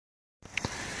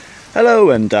Hello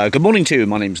and good morning to you.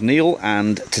 My name's Neil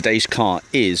and today's car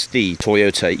is the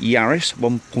Toyota Yaris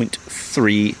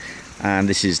 1.3 and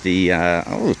this is the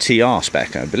TR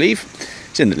spec, I believe.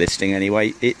 It's in the listing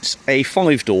anyway. It's a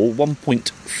 5-door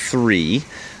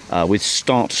 1.3 with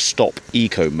start-stop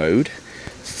eco mode.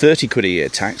 30 quid a year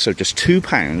tax, so just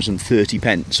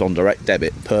 £2.30 on direct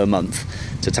debit per month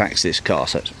to tax this car,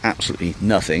 so it's absolutely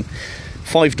nothing.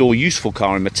 5-door useful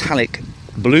car in metallic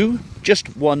blue,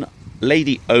 just one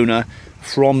lady owner,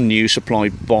 from new,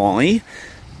 supplied by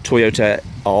Toyota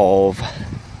of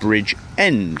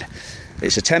Bridgend.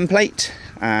 It's a template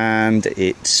and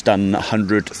it's done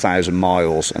 100,000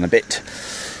 miles and a bit,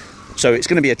 so it's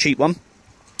going to be a cheap one.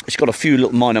 It's got a few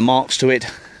little minor marks to it.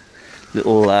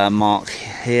 Little mark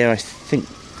here, I think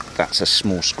that's a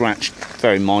small scratch,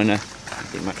 very minor,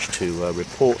 nothing much to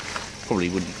report. Probably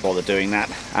wouldn't bother doing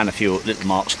that. And a few little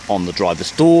marks on the driver's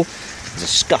door. There's a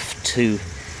scuff to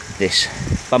this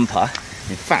bumper.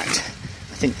 In fact,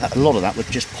 I think that a lot of that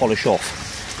would just polish off.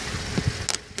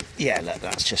 Yeah, look,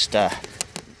 that's just the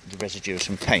residue of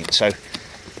some paint. So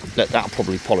look, that'll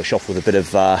probably polish off with a bit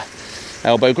of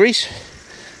elbow grease.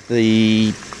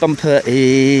 The bumper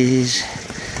is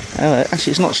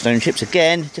actually, it's not stone chips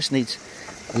again. It just needs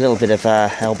a little bit of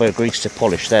elbow grease to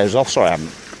polish those off. Sorry, I haven't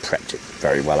prepped it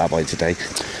very well, have I, today?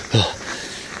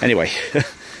 Anyway,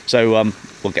 so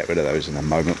we'll get rid of those in a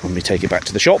moment when we take it back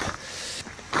to the shop.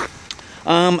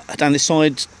 Down this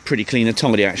side, pretty clean and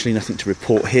tidy actually, nothing to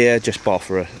report here, just bar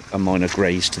for a minor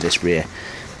graze to this rear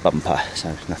bumper, so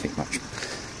nothing much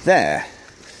there.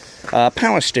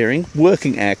 Power steering,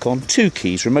 working aircon, 2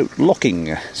 keys, remote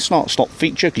locking, start-stop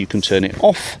feature, you can turn it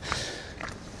off.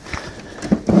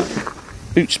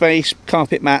 Boot space,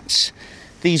 carpet mats.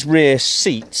 These rear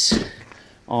seats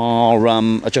are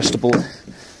adjustable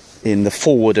in the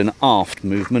forward and aft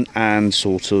movement, and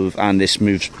this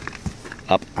moves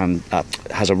up and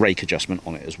has a rake adjustment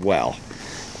on it as well,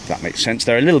 if that makes sense.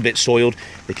 They're a little bit soiled,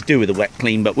 they could do with a wet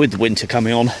clean, but with the winter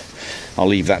coming on, I'll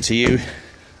leave that to you.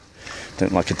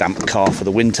 Don't like a damp car for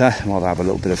the winter. I'd rather have a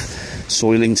little bit of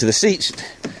soiling to the seats.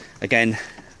 Again,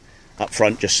 up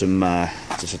front, just a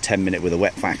 10-minute with a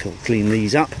wet vac will clean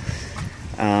these up.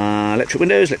 Electric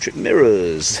windows, electric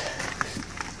mirrors,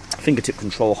 fingertip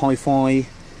control, hi-fi,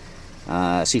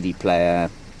 CD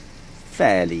player,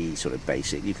 fairly sort of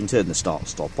basic. You can turn the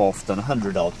start-stop off. Done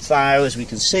 100-odd thou, as we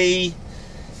can see.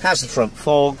 Has the front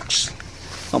fogs.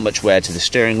 Not much wear to the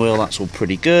steering wheel. That's all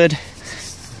pretty good.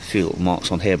 Few little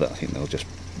marks on here, but I think they'll just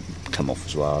come off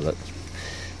as well. Look.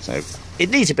 So it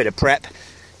needs a bit of prep.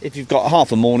 If you've got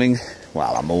half a morning,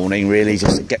 well, a morning really,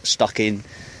 just to get stuck in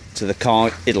to the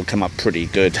car, it'll come up pretty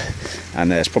good. And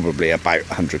there's probably about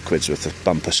 100 quid's worth of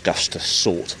bumper scuffs to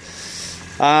sort.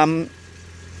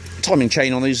 Timing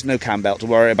chain on these, no cam belt to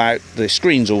worry about. The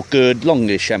screen's all good,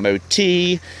 longish MOT.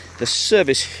 The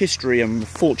service history,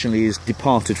 unfortunately, is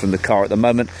departed from the car at the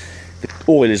moment. The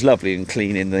oil is lovely and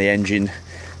clean in the engine.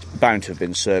 Bound to have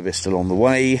been serviced along the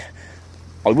way.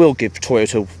 I will give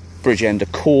Toyota Bridgend a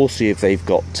call, see if they've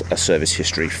got a service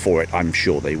history for it. I'm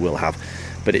sure they will have,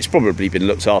 but it's probably been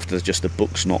looked after, just the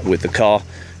book's not with the car,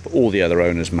 but all the other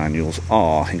owners' manuals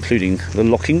are, including the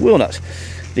locking wheel nut.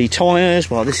 The tyres,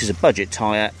 well, this is a budget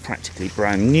tyre, practically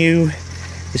brand new.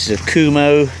 This is a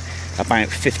Kumo, about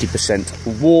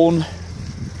 50% worn.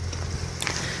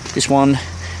 This one,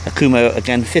 a Kumo,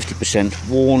 again 50%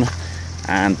 worn.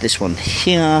 And this one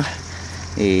here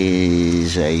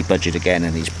is a budget again,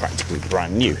 and he's practically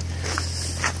brand new.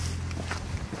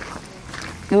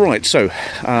 Right, so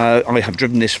I have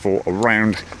driven this for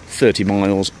around 30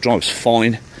 miles, drives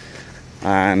fine,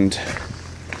 and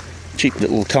cheap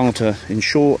little car to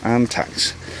insure and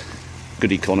tax,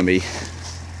 good economy,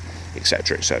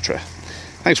 etc, etc.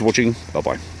 Thanks for watching, bye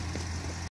bye.